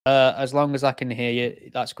As long as I can hear you,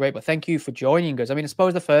 that's great. But thank you for joining us. I mean, I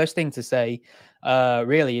suppose the first thing to say,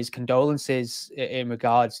 really, is condolences in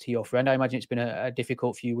regards to your friend. I imagine it's been a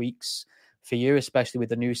difficult few weeks for you, especially with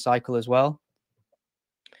the news cycle as well.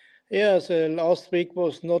 Yes, last week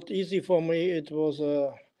was not easy for me. It was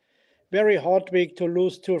a very hard week to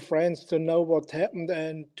lose two friends, to know what happened,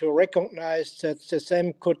 and to recognize that the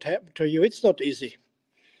same could happen to you. It's not easy.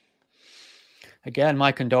 Again,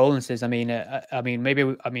 my condolences. It'd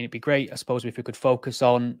be great, I suppose, if we could focus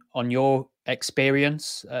on your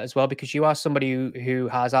experience as well, because you are somebody who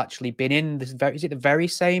has actually been in this is it the very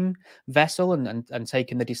same vessel and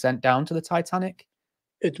taken the descent down to the Titanic?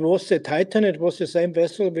 It was the Titan. It was the same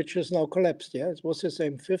vessel which is now collapsed. Yeah, it was the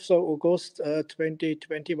same 5th of August,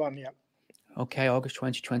 2021. Yeah. Okay, August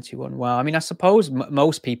 2021. Well, I mean, I suppose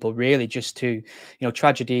most people really just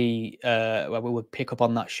tragedy, well, we would pick up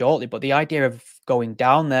on that shortly, but the idea of going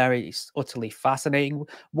down there is utterly fascinating.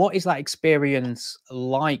 What is that experience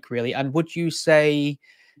like, really? And would you say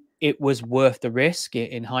it was worth the risk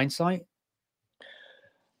in hindsight?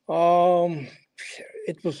 Um,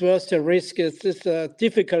 it was worth the risk. It's a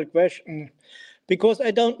difficult question because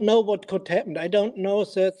I don't know what could happen. I don't know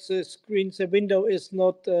that the window is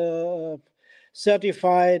not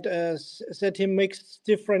certified, that he mixed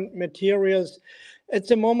different materials. At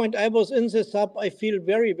the moment I was in the sub, I feel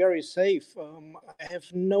very, very safe.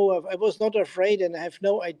 I was not afraid, and I have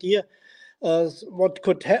no idea what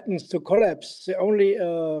could happen to collapse. The only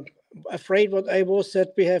afraid what I was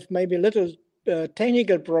that we have maybe little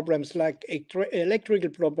technical problems like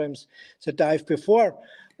electrical problems the dive before,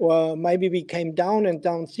 or maybe we came down and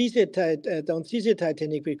don't see the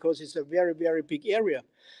Titanic because it's a very, very big area.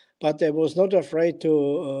 But I was not afraid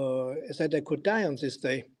to that I could die on this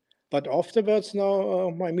day. But afterwards,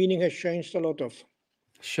 now my meaning has changed a lot of.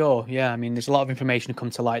 Sure, yeah. I mean, there's a lot of information to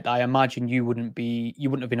come to light that I imagine you wouldn't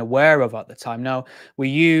have been aware of at the time. Now, were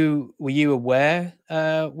you aware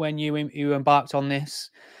when you embarked on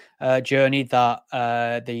this journey that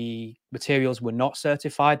the materials were not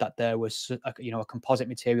certified, that there was a composite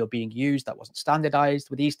material being used that wasn't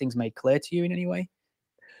standardized? Were these things made clear to you in any way?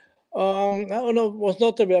 No, no, was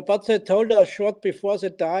not aware, but they told us short before the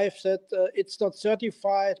dive that it's not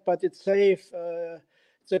certified, but it's safe.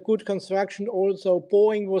 It's a good construction. Also,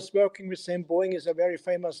 Boeing was working with them. Boeing is a very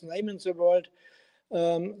famous name in the world.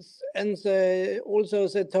 Um, and they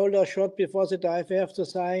told us short before the dive after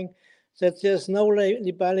saying that there's no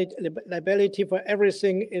liability for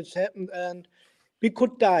everything it's happened, and we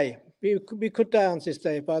could die. We could die on this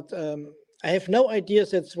day, but I have no idea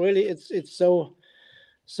that really it's so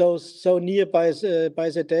near by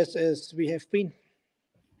the death as we have been.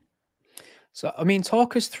 So, I mean,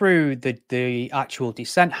 talk us through the actual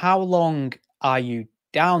descent. How long are you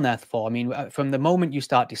down there for? I mean, from the moment you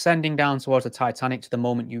start descending down towards the Titanic to the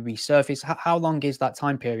moment you resurface, how long is that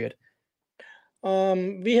time period?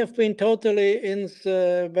 We have been totally in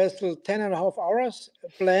the vessel 10.5 hours.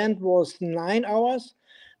 Planned was 9 hours,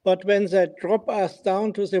 but when they drop us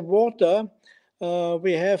down to the water,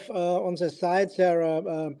 we have on the sides there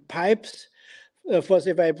are pipes for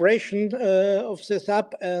the vibration of the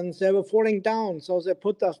sub, and they were falling down. So they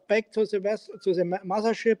put us back to the vessel, to the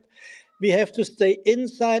mothership. We have to stay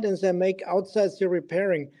inside, and they make outside the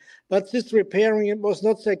repairing. But this repairing, it was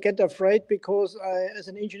not they get afraid, because I, as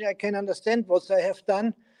an engineer, I can understand what they have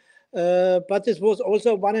done. But this was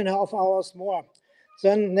also 1.5 hours more.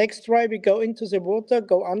 Then next try, we go into the water,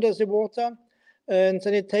 go under the water, and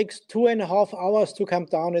then it takes 2.5 hours to come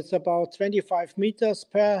down. It's about 25 meters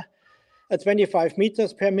per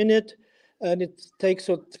minute, and it takes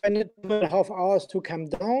so 2.5 hours to come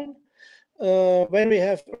down. When we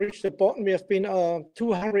have reached the bottom, we have been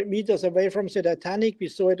 200 meters away from the Titanic. We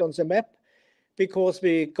saw it on the map because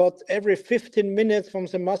we got every 15 minutes from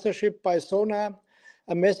the mothership by sonar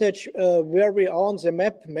a message where we are on the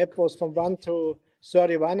map. Map was from 1 to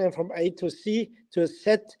 31 and from A to C to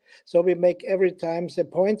Z. So we make every time the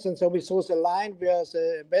points, and so we saw the line where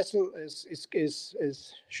the vessel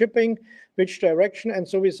is shipping, which direction, and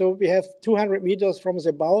so we have 200 meters from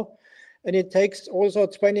the bow, and it takes also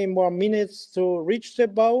 20 more minutes to reach the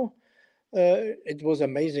bow. It was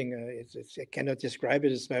amazing. I cannot describe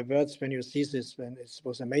it by words when you see this. When it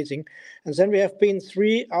was amazing. And then we have been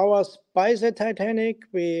 3 hours by the Titanic.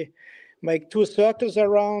 We make 2 circles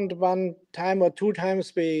around. One time or 2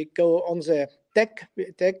 times we go on the deck.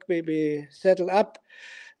 We settle up,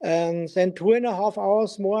 and then 2.5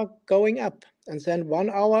 hours more going up, and then 1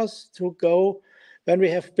 hour to go. When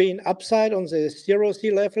we have been upside on the 0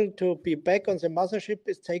 sea level to be back on the mothership,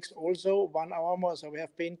 it takes also 1 hour more. So we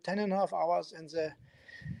have been 10.5 hours in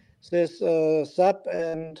this sub,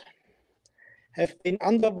 and have been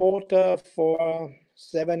underwater for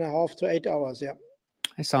 7.5 to 8 hours. Yeah.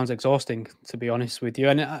 It sounds exhausting, to be honest with you.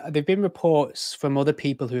 And there've been reports from other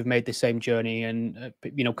people who've made the same journey, and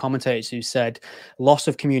commentators who said loss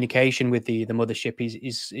of communication with the mothership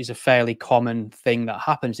is a fairly common thing that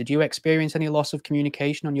happens. Did you experience any loss of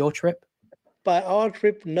communication on your trip? By our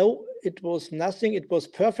trip, no, it was nothing. It was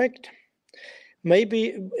perfect.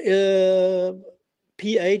 Maybe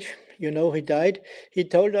PH, he died. He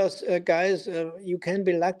told us, guys, you can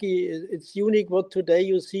be lucky. It's unique what today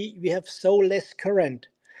you see. We have so less current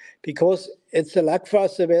because it's a luck for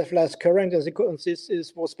us that we have less current, and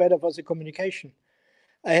this was better for the communication.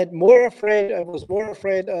 I was more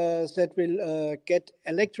afraid that we'll get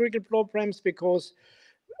electrical problems because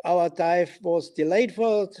our dive was delayed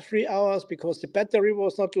for 3 hours because the battery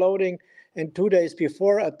was not loading. And 2 days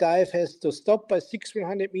before, a dive has to stop by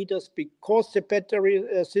 600 meters because the battery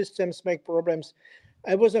systems make problems.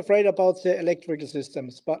 I was afraid about the electrical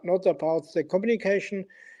systems, but not about the communication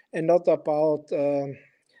and not about the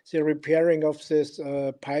repairing of these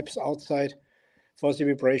pipes outside for the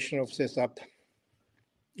vibration of the sub.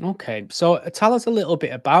 Okay, so tell us a little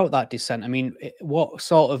bit about that descent. I mean, what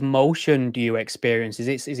sort of motion do you experience? Is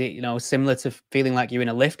it similar to feeling like you're in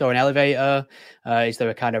a lift or an elevator? Is there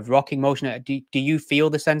a kind of rocking motion? Do you feel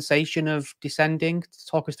the sensation of descending?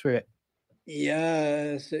 Talk us through it.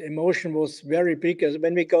 Yeah, the emotion was very big. As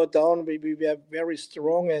when we go down, we were very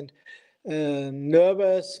strong and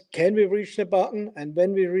nervous. Can we reach the button? And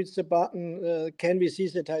when we reach the button, can we see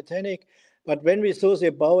the Titanic? But when we saw the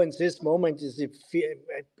bow in this moment,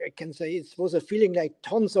 I can say it was a feeling like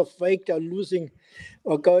tons of weight are losing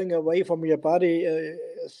or going away from your body,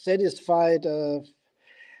 satisfied,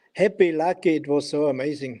 happy, lucky. It was so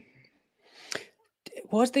amazing.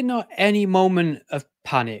 Was there not any moment of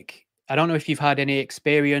panic? I don't know if you've had any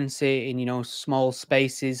experience in small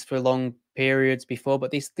spaces for long periods before, but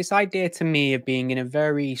this idea to me of being in a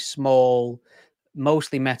very small,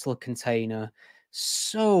 mostly metal container,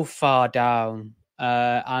 so far down,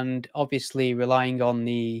 and obviously relying on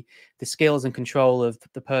the skills and control of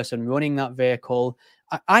the person running that vehicle.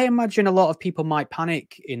 I imagine a lot of people might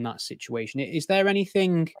panic in that situation. Is there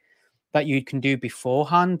anything that you can do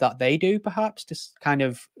beforehand that they do, perhaps, to kind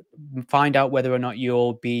of find out whether or not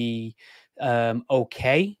you'll be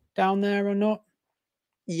okay down there or not?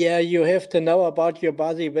 Yeah, you have to know about your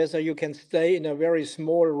body, whether you can stay in a very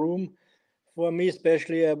small room. For me,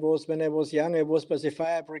 especially, when I was young, I was by the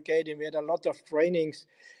fire brigade, and we had a lot of trainings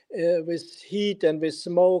with heat and with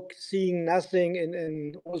smoke, seeing nothing,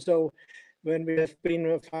 and also when we have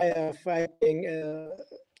been firefighting.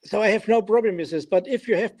 So I have no problem with this. But if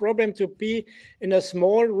you have problem to be in a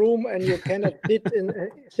small room and you cannot sit in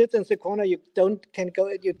the corner, you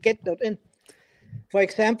get not in. For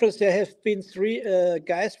example, there have been 3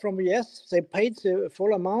 guys from US. They paid the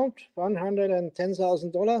full amount,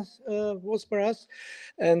 $110,000 was for us.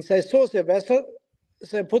 And they saw the vessel.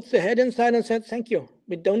 They put the head inside and said, thank you,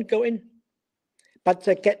 we don't go in. But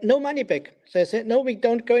they get no money back. They said, no, we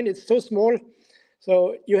don't go in, it's so small.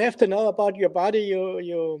 So you have to know about your body.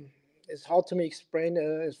 It's hard to me explain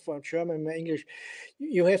for German and English.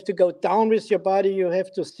 You have to go down with your body. You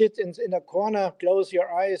have to sit in a corner, close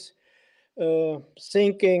your eyes,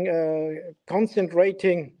 thinking,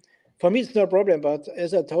 concentrating. For me, it's no problem. But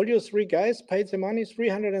as I told you, 3 guys paid the money,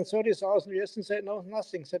 330,000 US, and said, no,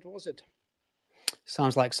 nothing. That was it.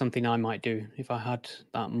 Sounds like something I might do if I had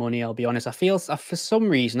that money. I'll be honest. I feel, for some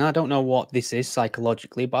reason, I don't know what this is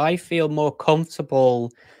psychologically, but I feel more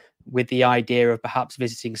comfortable with the idea of perhaps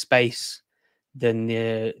visiting space than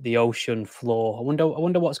the ocean floor. I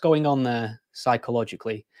wonder what's going on there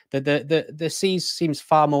psychologically. The seas seems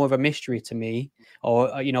far more of a mystery to me,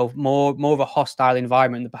 or more of a hostile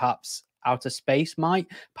environment than perhaps outer space might.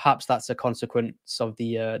 Perhaps that's a consequence of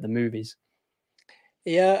the movies.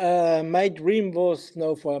 Yeah, my dream was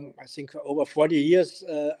now for I think for over 40 years.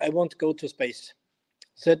 I want to go to space.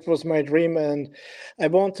 That was my dream, and I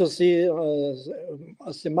want to see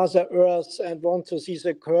the Mother Earth, and want to see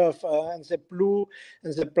the curve and the blue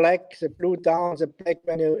and the black, the blue down, the black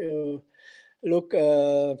when you look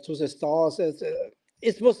to the stars.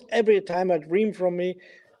 It was every time a dream from me.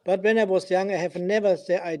 But when I was young, I have never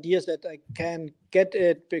the ideas that I can get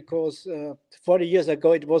it because 40 years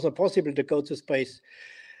ago it wasn't possible to go to space.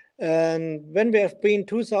 And when we have been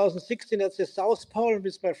 2016 at the South Pole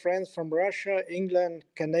with my friends from Russia, England,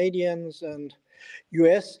 Canadians, and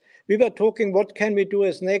US, we were talking what can we do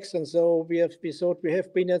as next. And so we thought we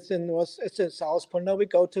have been at the South Pole. Now we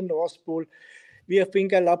go to North Pole. We have been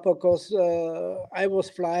Galapagos. I was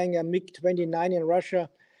flying a MiG-29 in Russia.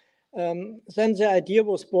 Then the idea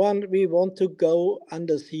was born, we want to go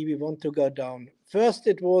undersea, we want to go down. First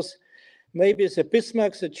it was maybe the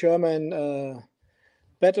Bismarck, the German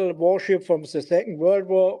battle warship from the Second World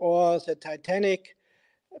War, or the Titanic,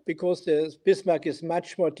 because the Bismarck is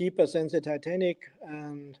much more deeper than the Titanic.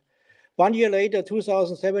 And 1 year later,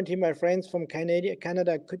 2017, my friends from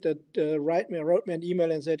Canada could wrote me an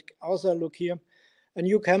email and said, Arthur, look here, a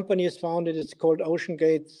new company is founded, it's called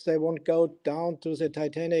OceanGate. They won't go down to the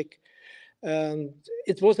Titanic. And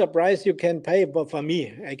it was a price you can pay, but for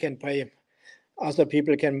me, I can pay. Other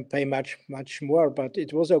people can pay much, much more, but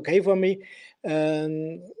it was okay for me.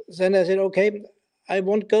 And then I said, okay, I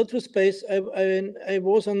won't go to space. I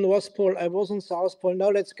was on North Pole, I was on South Pole. Now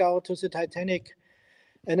let's go to the Titanic.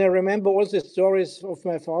 And I remember all the stories of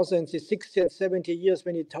my father in the 60 and 70 years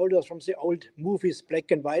when he told us from the old movies,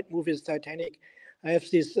 black and white movies, Titanic. I have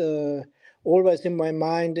this always in my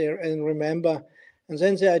mind and remember. And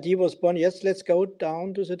then the idea was born, yes, let's go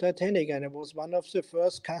down to the Titanic. And I was one of the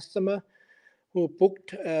first customer who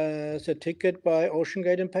booked the ticket by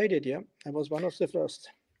OceanGate and paid it. Yeah, I was one of the first.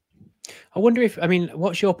 I wonder if, I mean,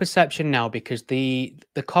 what's your perception now? Because the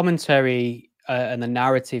commentary and the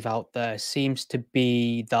narrative out there seems to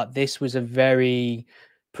be that this was a very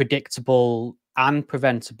predictable and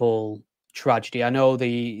preventable tragedy. I know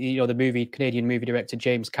the Canadian movie director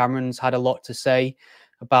James Cameron's had a lot to say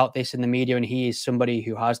about this in the media, and he is somebody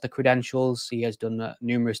who has the credentials. He has done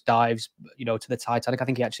numerous dives, to the Titanic. I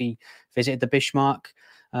think he actually visited the Bismarck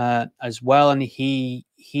as well, and he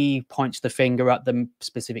points the finger at the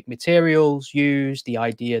specific materials used, the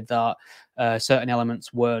idea that certain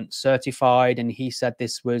elements weren't certified, and he said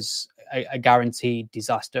this was a guaranteed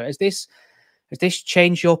disaster. Has this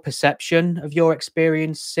changed your perception of your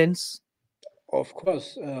experience since? Of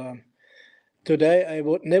course. Today, I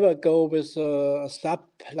would never go with a sub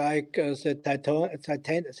like the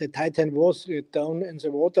Titan was down in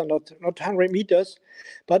the water, not 100 meters.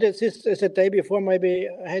 But it's just the day before, maybe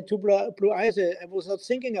I had two blue eyes. I was not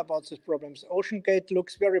thinking about these problems. OceanGate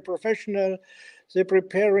looks very professional. They're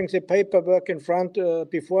preparing the paperwork in front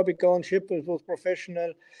before we go on ship. It was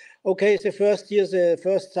professional. Okay, the first year, the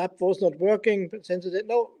first sub was not working. But then they said,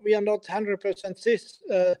 no, we are not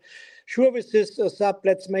 100% sure with this sub.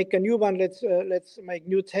 Let's make a new one. Let's make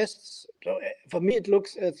new tests. So for me, it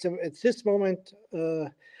looks at this moment,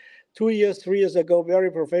 2 years, 3 years ago,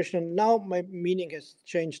 very professional. Now my meaning has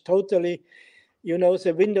changed totally.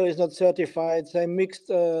 The window is not certified. They mixed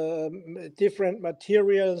different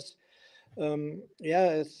materials.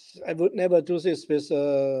 I would never do this with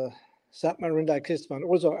a submarine like this one.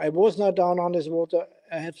 Also, I was not down on this water.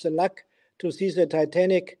 I have the luck to see the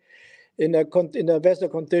Titanic in a weather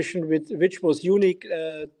condition which was unique.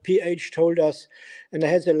 PH told us, and I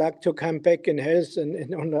had the luck to come back in health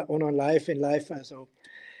and on life in life. So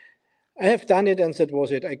I have done it, and that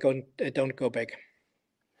was it. I don't go back.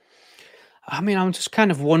 I mean, I'm just kind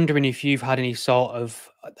of wondering if you've had any sort of,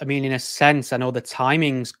 I mean, in a sense, I know the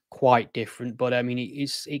timing's quite different, but I mean,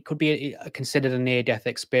 it could be considered a near-death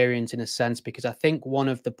experience in a sense, because I think one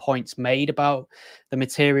of the points made about the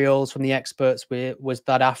materials from the experts was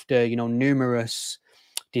that after, numerous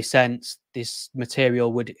descents, this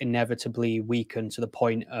material would inevitably weaken to the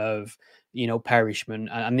point of, perishment.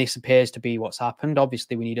 And this appears to be what's happened.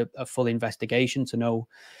 Obviously, we need a full investigation to know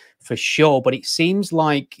for sure, but it seems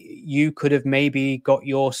like you could have maybe got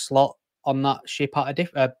your slot on that ship at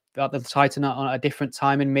the Titan at a different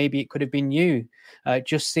time, and maybe it could have been you. It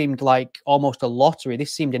just seemed like almost a lottery.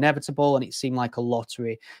 This seemed inevitable, and it seemed like a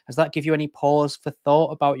lottery. Does that give you any pause for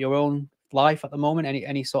thought about your own life at the moment?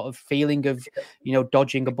 Any sort of feeling of,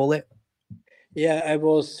 dodging a bullet? Yeah, I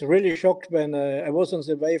was really shocked when I was on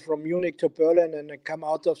the way from Munich to Berlin, and I come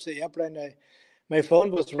out of the airplane. My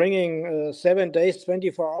phone was ringing 7 days,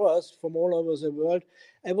 24 hours from all over the world.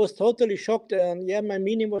 I was totally shocked, and my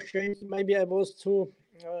meaning was changed. Maybe I was too,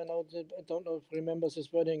 I don't know, remember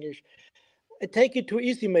this word in English. I take it too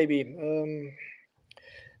easy, maybe.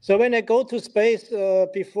 So when I go to space,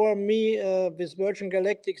 before me, with Virgin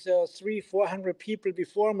Galactic, there are 300-400 people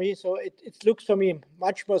before me. So it looks for me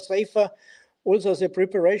much more safer. Also, the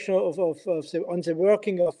preparation on the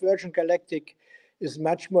working of Virgin Galactic is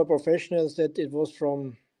much more professional than it was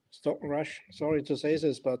from Stock and Rush. Sorry to say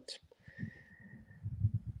this, but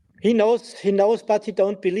he knows, but he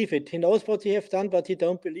don't believe it. He knows what he have done, but he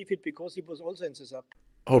don't believe it because he was also in this up.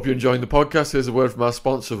 I hope you're enjoying the podcast. Here's a word from our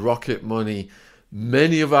sponsor, Rocket Money.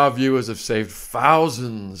 Many of our viewers have saved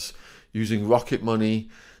thousands using Rocket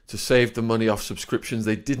Money to save the money off subscriptions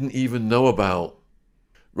they didn't even know about.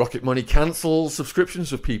 Rocket Money cancels subscriptions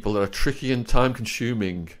for people that are tricky and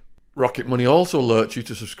time-consuming. Rocket Money also alerts you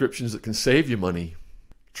to subscriptions that can save you money.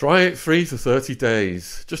 Try it free for 30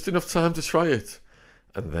 days, just enough time to try it,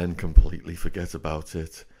 and then completely forget about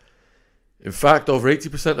it. In fact, over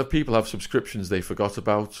 80% of people have subscriptions they forgot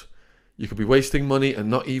about. You could be wasting money and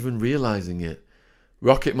not even realizing it.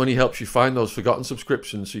 Rocket Money helps you find those forgotten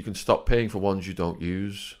subscriptions so you can stop paying for ones you don't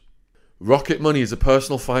use. Rocket Money is a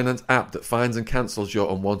personal finance app that finds and cancels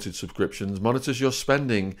your unwanted subscriptions, monitors your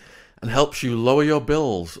spending, and helps you lower your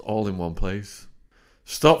bills all in one place.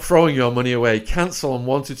 Stop throwing your money away, cancel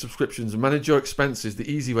unwanted subscriptions, and manage your expenses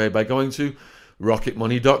the easy way by going to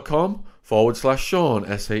rocketmoney.com/Sean, SHAUN.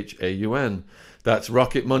 That's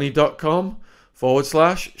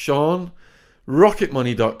rocketmoney.com/Sean,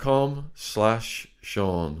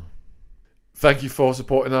 rocketmoney.com/Sean. Thank you for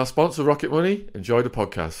supporting our sponsor, Rocket Money. Enjoy the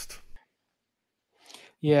podcast.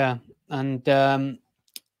 Yeah, and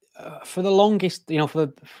for the longest,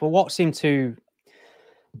 for what seemed to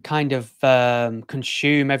kind of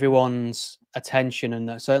consume everyone's attention,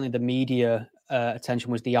 and certainly the media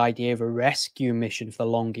attention, was the idea of a rescue mission for the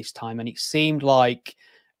longest time. And it seemed like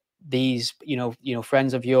these,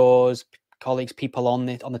 friends of yours, colleagues, people on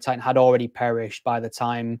the Titan had already perished by the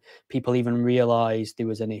time people even realized there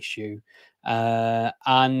was an issue.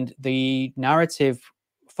 And the narrative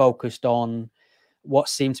focused on what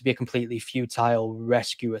seemed to be a completely futile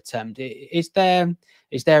rescue attempt. Is there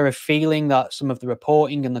a feeling that some of the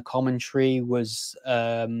reporting and the commentary was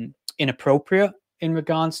inappropriate in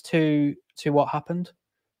regards to what happened?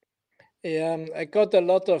 Yeah, I got a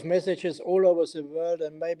lot of messages all over the world,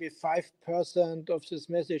 and maybe 5% of these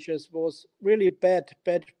messages was really bad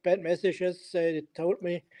messages. They told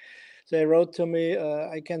me, they wrote to me,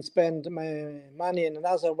 I can spend my money in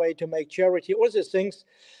another way to make charity, all these things.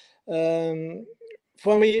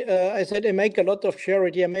 For me, I said I make a lot of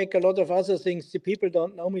charity, I make a lot of other things. The people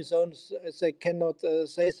don't know me, so they cannot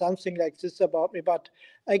say something like this about me, but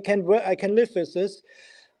I can live with this.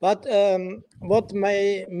 But what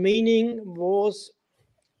my meaning was,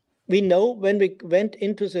 we know when we went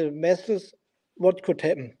into the vessels what could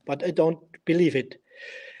happen, but I don't believe it.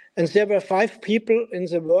 And there were 5 people in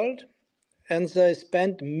the world, and they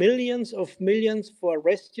spent millions for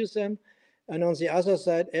rescue them. And on the other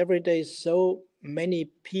side, every day, so many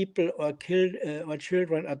people are killed or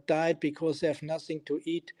children are died because they have nothing to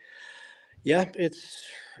eat. Yeah, it's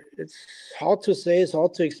hard to say, it's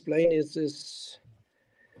hard to explain.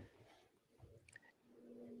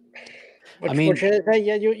 What should I say?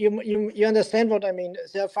 Yeah, you understand what I mean.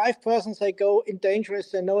 There are 5 persons, they go in dangerous,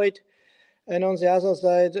 they know it. And on the other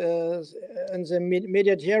side, in the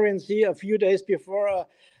Mediterranean Sea, a few days before,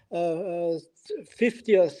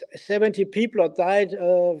 50 or 70 people died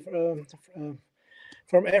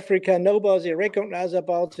from Africa. Nobody recognized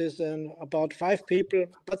about this, and about 5 people.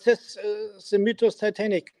 But this the mythos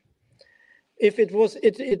Titanic. If it was,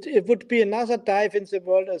 it would be another dive in the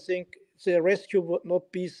world. I think the rescue would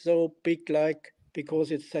not be so big,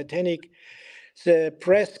 because it's Titanic. The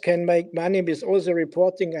press can make money with all the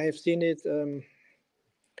reporting. I have seen it.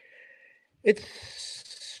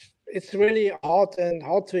 It's really hard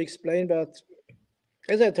to explain, but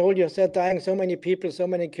as I told you, they're dying so many people, so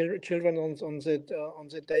many children on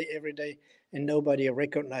the day, every day, and nobody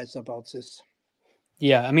recognizes about this.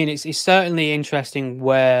 Yeah, I mean, it's certainly interesting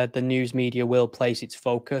where the news media will place its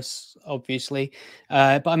focus, obviously.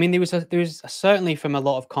 But I mean, there was certainly, from a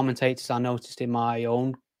lot of commentators I noticed in my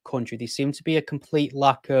own country, there seemed to be a complete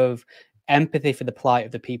lack of empathy for the plight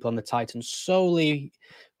of the people on the Titan, solely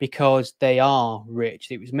because they are rich.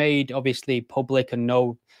 It was made obviously public and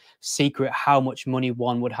no secret how much money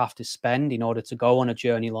one would have to spend in order to go on a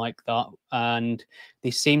journey like that. And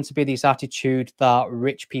there seems to be this attitude that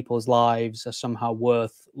rich people's lives are somehow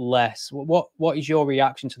worth less. What is your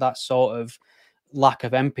reaction to that sort of lack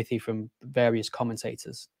of empathy from various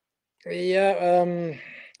commentators? Yeah,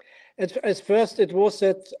 at first it was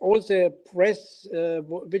that all the press,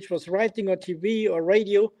 which was writing on TV or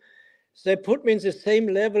radio, they put me in the same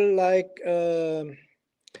level like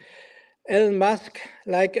Elon Musk,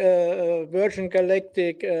 like Virgin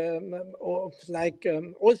Galactic, or like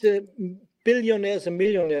all the billionaires and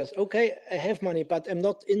millionaires. Okay, I have money, but I'm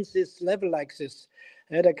not in this level like this.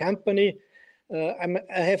 I had a company. I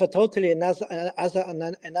have a totally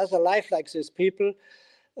another life like this, people.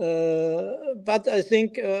 But I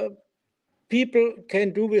think people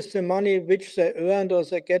can do with the money which they earned, or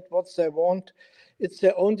they get what they want. It's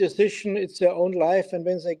their own decision. It's their own life. And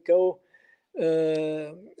when they go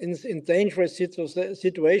in dangerous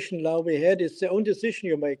situation now we had, it's their own decision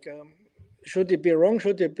you make. Should it be wrong?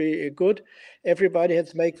 Should it be good? Everybody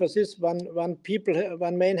has to make for this. One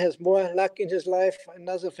man has more luck in his life.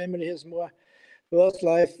 Another family has more worse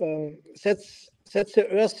life. That's the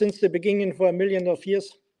earth since the beginning for 1 million of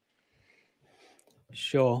years.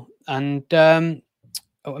 Sure. And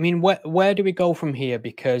I mean, where do we go from here?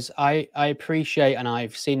 Because I appreciate, and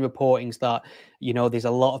I've seen reportings that, you know, there's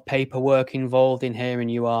a lot of paperwork involved in here,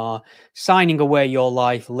 and you are signing away your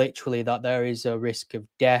life literally, that there is a risk of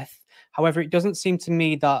death. However, it doesn't seem to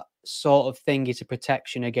me that sort of thing is a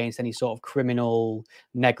protection against any sort of criminal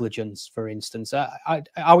negligence, for instance.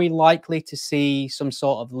 Are we likely to see some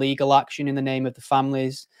sort of legal action in the name of the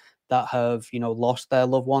families that have, you know, lost their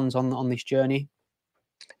loved ones on this journey?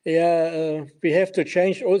 Yeah, we have to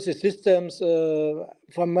change all the systems.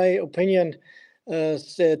 From my opinion,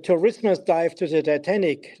 the tourism dive to the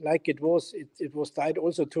Titanic, like it was died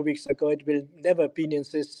also 2 weeks ago. It will never be in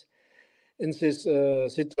this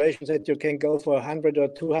situation that you can go for 100 or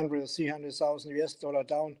 200 or 300,000 US dollar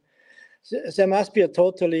down. There must be a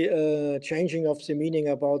totally changing of the meaning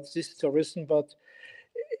about this tourism. But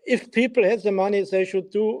if people have the money, they should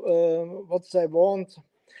do what they want.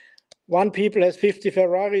 One people has 50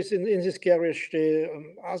 Ferraris in this garage.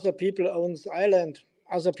 Other people owns island.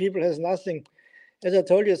 Other people has nothing. As I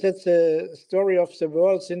told you, that's the story of the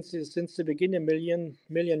world since the beginning,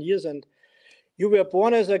 million years. And you were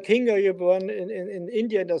born as a king, or you're born in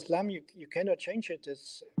India in the slum. You cannot change it.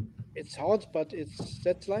 It's hard, but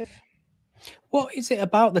that's life. What is it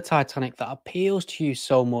about the Titanic that appeals to you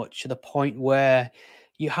so much, to the point where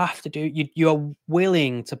you have to you're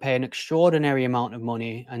willing to pay an extraordinary amount of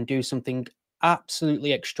money and do something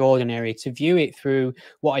absolutely extraordinary to view it through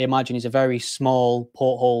what I imagine is a very small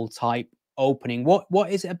porthole type opening?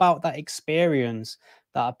 What is it about that experience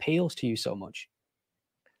that appeals to you so much?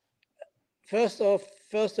 First of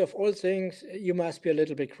all things, you must be a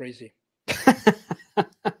little bit crazy.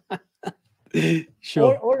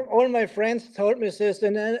 Sure. All my friends told me this,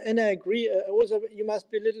 and I agree. Also, you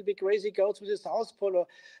must be a little bit crazy go to the South Pole. Or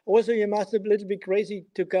also, you must be a little bit crazy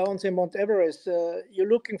to go on the Mount Everest. You're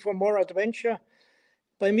looking for more adventure.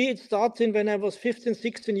 By me, it started when I was 15,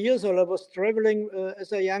 16 years old. I was traveling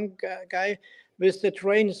as a young guy with the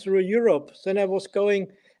train through Europe. Then I was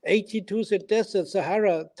going 82 the desert,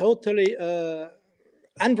 Sahara, totally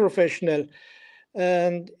unprofessional.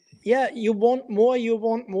 And yeah, you want more.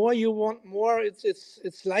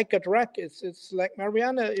 It's like a drug. It's like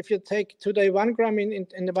marijuana. If you take today 1 gram, in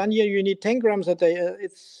 1 year you need 10 grams a day.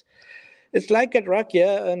 It's like a drug,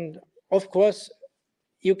 yeah. And of course,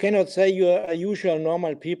 you cannot say you're a usual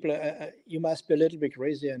normal people. You must be a little bit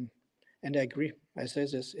crazy, and I agree. I say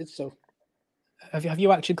this. It's so. Have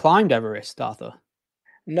you actually climbed Everest, Arthur?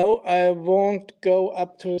 No, I won't go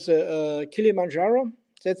up to the Kilimanjaro.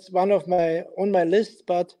 That's one of on my list,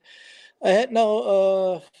 but I had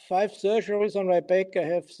now 5 surgeries on my back. I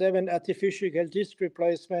have 7 artificial disc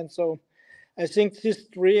replacements. So I think this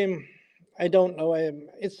dream, I don't know.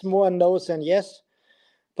 It's more no than yes,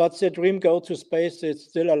 but the dream go to space, it's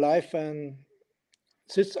still alive, and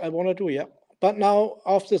this I want to do. Yeah, but now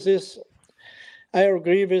after this, I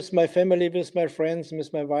agree with my family, with my friends,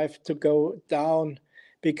 with my wife to go down,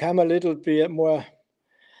 become a little bit more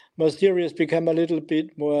serious, become a little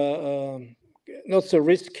bit more not so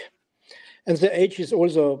risk. And the age is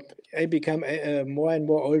also, I become more and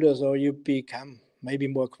more older, so you become maybe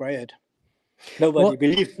more quiet.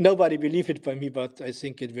 Nobody believe it by me, but I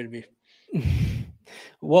think it will be.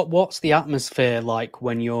 What's the atmosphere like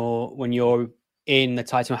when you're in the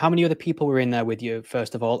Titanic? How many other people were in there with you,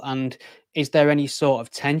 first of all? And is there any sort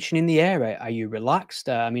of tension in the air? Are you relaxed?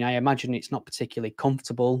 I mean, I imagine it's not particularly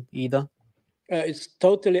comfortable either. It's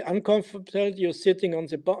totally uncomfortable. You're sitting on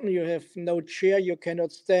the bottom. You have no chair. You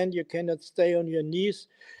cannot stand. You cannot stay on your knees.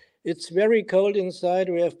 It's very cold inside.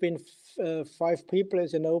 We have been 5 people,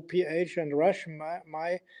 as you know, PH and Rush,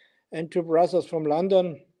 and 2 brothers from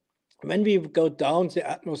London. When we go down the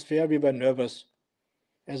atmosphere, we were nervous.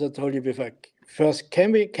 As I told you before, first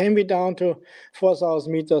can we down to 4,000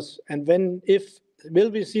 meters, and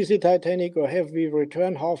will we see the Titanic, or have we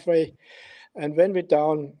returned halfway? And when we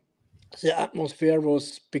down, the atmosphere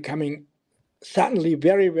was becoming suddenly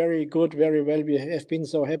very, very good, very well. We have been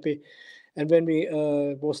so happy. And when we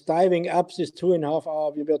was diving up this 2.5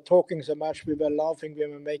 hours, we were talking so much, we were laughing, we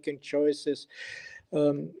were making choices.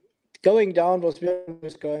 Going down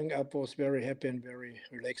was going up was very happy and very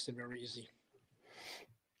relaxed and very easy.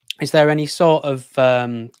 Is there any sort of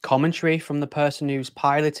commentary from the person who's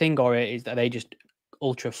piloting, or are they just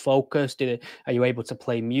ultra focused? Are you able to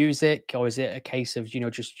play music, or is it a case of,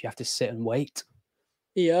 just you have to sit and wait?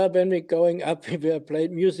 Yeah, when we're going up, we have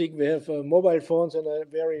played music. We have mobile phones and a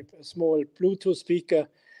very small Bluetooth speaker,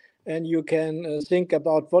 and you can think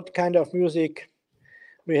about what kind of music.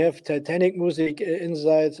 We have Titanic music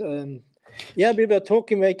inside. Yeah, we were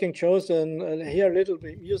talking, making shows, and hear a little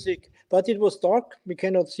bit music. but it was dark. We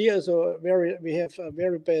cannot see. So we have a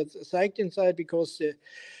very bad sight inside because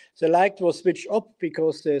the light was switched off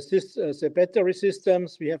because the battery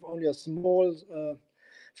systems. We have only a small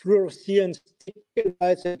fluorescent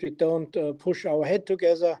light that we don't push our head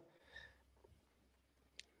together.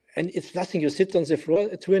 And it's nothing. You sit on the floor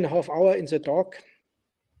 2.5 hours in the dark.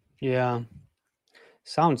 Yeah,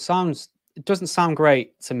 sounds. It doesn't sound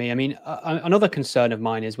great to me. I mean, another concern of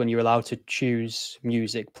mine is when you're allowed to choose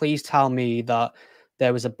music. Please tell me that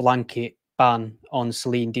there was a blanket ban on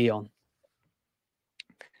Celine Dion.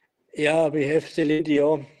 Yeah, we have Celine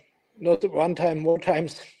Dion, not one time, more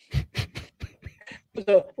times.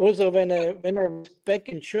 Also, when I was back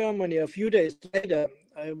in Germany a few days later,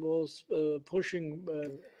 I was pushing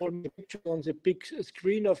all my pictures on the big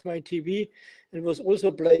screen of my TV, and was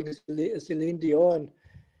also playing Celine Dion.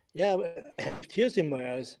 Yeah, I have tears in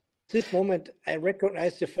my eyes. This moment, I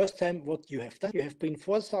recognized the first time what you have done. You have been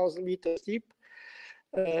 4,000 meters deep.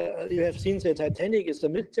 You have seen the Titanic. It's a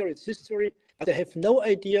mystery. It's history. But I have no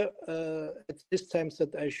idea at this time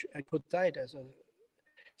that I could die.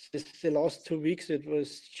 The last 2 weeks, it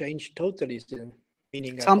was changed totally. The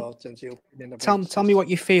meaning about and the opinion about. Tell me what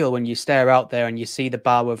you feel when you stare out there and you see the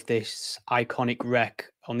bow of this iconic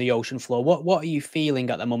wreck on the ocean floor. What are you feeling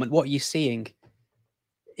at the moment? What are you seeing?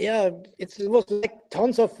 Yeah, it was like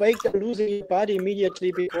tons of weight losing your body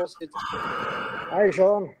immediately because it's. Hi,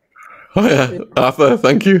 Sean. Oh yeah, Arthur,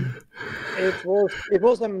 thank you. It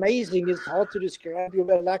was amazing. It's hard to describe. You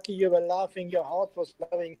were lucky. You were laughing. Your heart was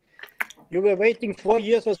flowing. You were waiting 4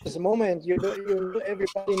 years for this moment.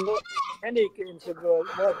 Everybody knows Titanic in the world.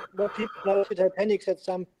 More people know the Titanic than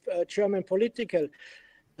some German political.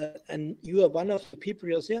 And you are one of the people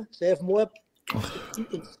you're there. They have more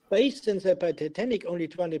in space than the Titanic. Only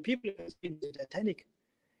 200 people in the Titanic.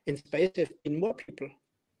 In space, there have been more people.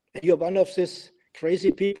 And you're one of these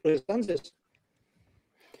crazy people who has done this.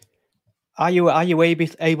 Are you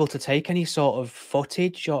able to take any sort of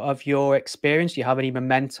footage of your experience? Do you have any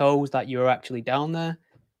mementos that you were actually down there?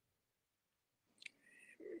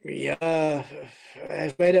 Yeah,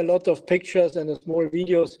 I've made a lot of pictures and small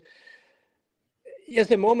videos. Yes,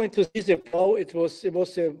 the moment to see the bow, it was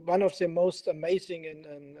one of the most amazing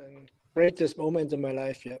and greatest moments in my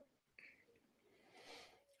life. Yeah.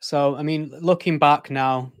 So, I mean, looking back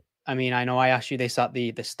now, I mean, I know I asked you this at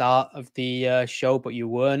the start of the show, but you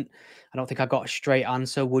weren't. I don't think I got a straight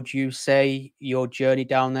answer. Would you say your journey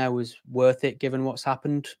down there was worth it, given what's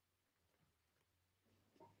happened?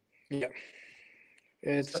 Yeah.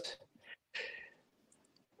 It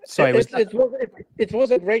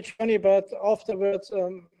was a great journey, but afterwards,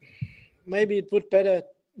 maybe it would better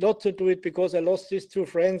not to do it because I lost these two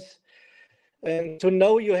friends. And to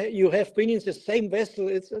know you have been in the same vessel,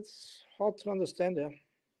 it's hard to understand.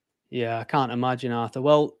 Yeah, I can't imagine, Arthur.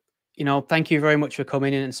 Well, thank you very much for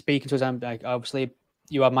coming in and speaking to us. Obviously,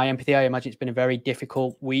 you have my empathy. I imagine it's been a very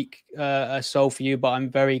difficult week so for you, but I'm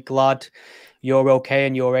very glad you're okay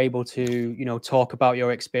and you're able to, talk about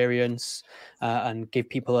your experience and give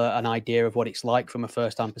people an idea of what it's like from a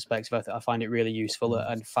first-hand perspective. I find it really useful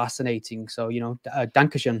and fascinating. So,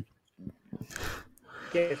 Dankeschön.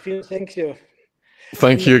 Yeah, thank you.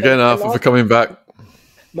 Thank you again, Arthur, for coming back.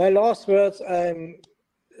 My last words,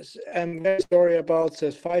 I'm very sorry about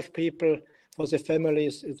the 5 people, for the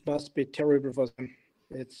families. It must be terrible for them.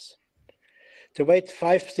 It's to wait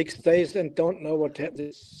 5-6 days and don't know what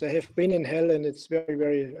happens. They have been in hell, and it's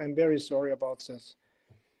I'm very sorry about this.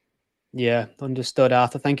 Yeah, understood,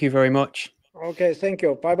 Arthur. Thank you very much. Okay, thank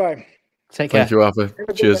you. Bye-bye. Take care. Thank you, Arthur.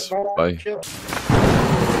 Cheers. Bye. Bye. Cheers.